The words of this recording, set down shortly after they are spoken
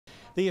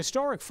The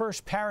historic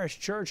First Parish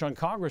Church on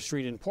Congress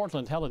Street in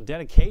Portland held a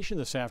dedication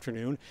this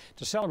afternoon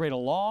to celebrate a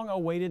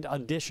long-awaited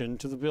addition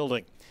to the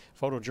building.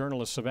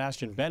 Photojournalist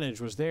Sebastian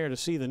Benage was there to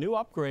see the new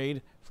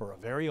upgrade for a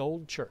very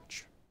old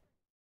church.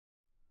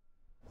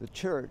 The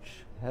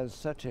church has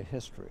such a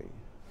history.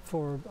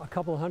 For a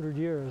couple hundred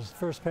years,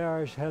 First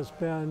Parish has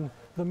been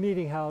the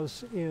meeting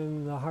house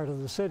in the heart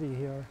of the city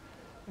here.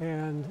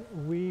 And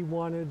we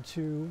wanted to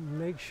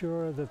make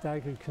sure that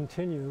that could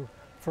continue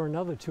for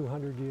another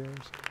 200 years.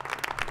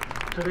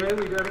 Today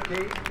we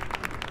dedicate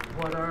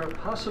what are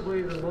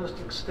possibly the most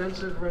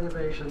extensive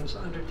renovations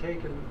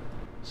undertaken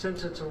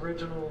since its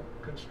original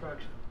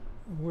construction.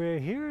 We're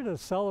here to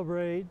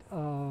celebrate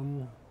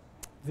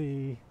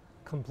the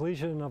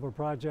completion of a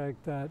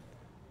project that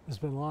has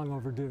been long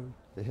overdue.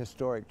 The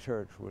historic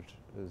church, which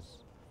is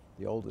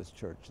the oldest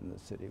church in the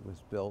city,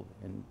 was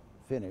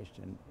finished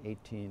in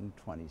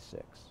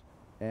 1826.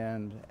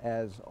 And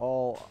as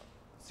all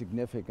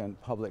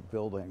significant public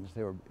buildings,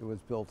 it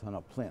was built on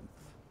a plinth,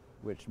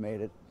 which made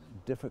it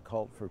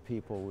difficult for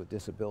people with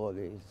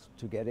disabilities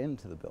to get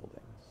into the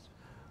buildings.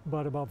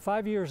 But about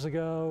 5 years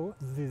ago,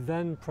 the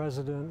then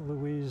President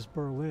Louise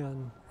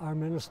Berlin, our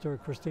minister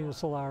Christina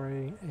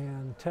Solari,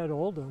 and Ted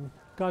Oldham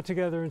got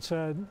together and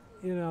said,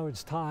 you know,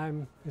 it's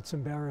time, it's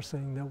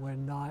embarrassing that we're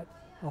not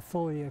a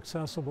fully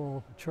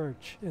accessible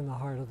church in the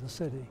heart of the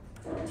city.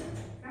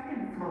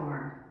 Second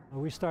floor.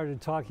 We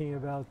started talking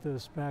about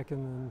this back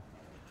in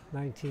the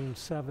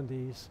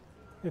 1970s.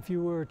 If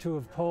you were to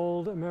have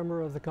polled a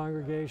member of the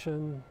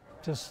congregation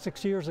just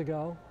 6 years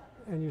ago,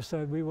 and you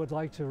said, we would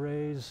like to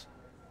raise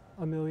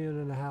 $1.5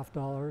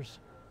 million,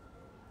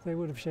 they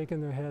would have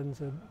shaken their head and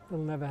said,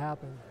 it'll never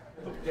happen.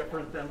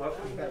 Different than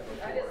what we have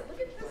before.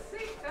 Look at the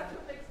sink, that's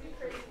what makes me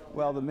crazy.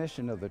 Well, the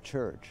mission of the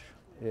church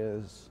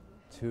is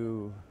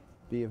to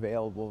be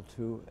available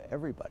to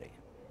everybody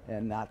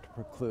and not to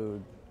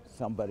preclude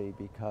somebody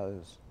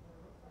because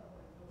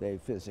they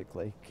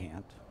physically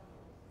can't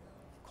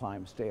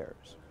climb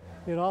stairs.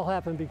 It all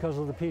happened because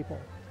of the people,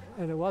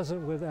 and it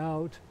wasn't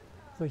without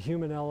the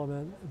human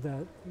element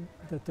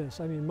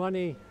I mean,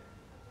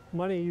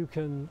 money you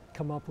can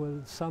come up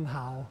with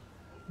somehow,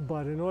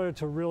 but in order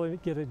to really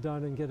get it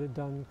done and get it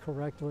done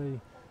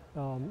correctly,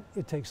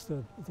 it takes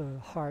the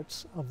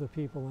hearts of the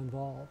people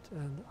involved,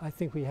 and I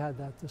think we had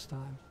that this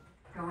time.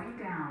 Going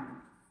down.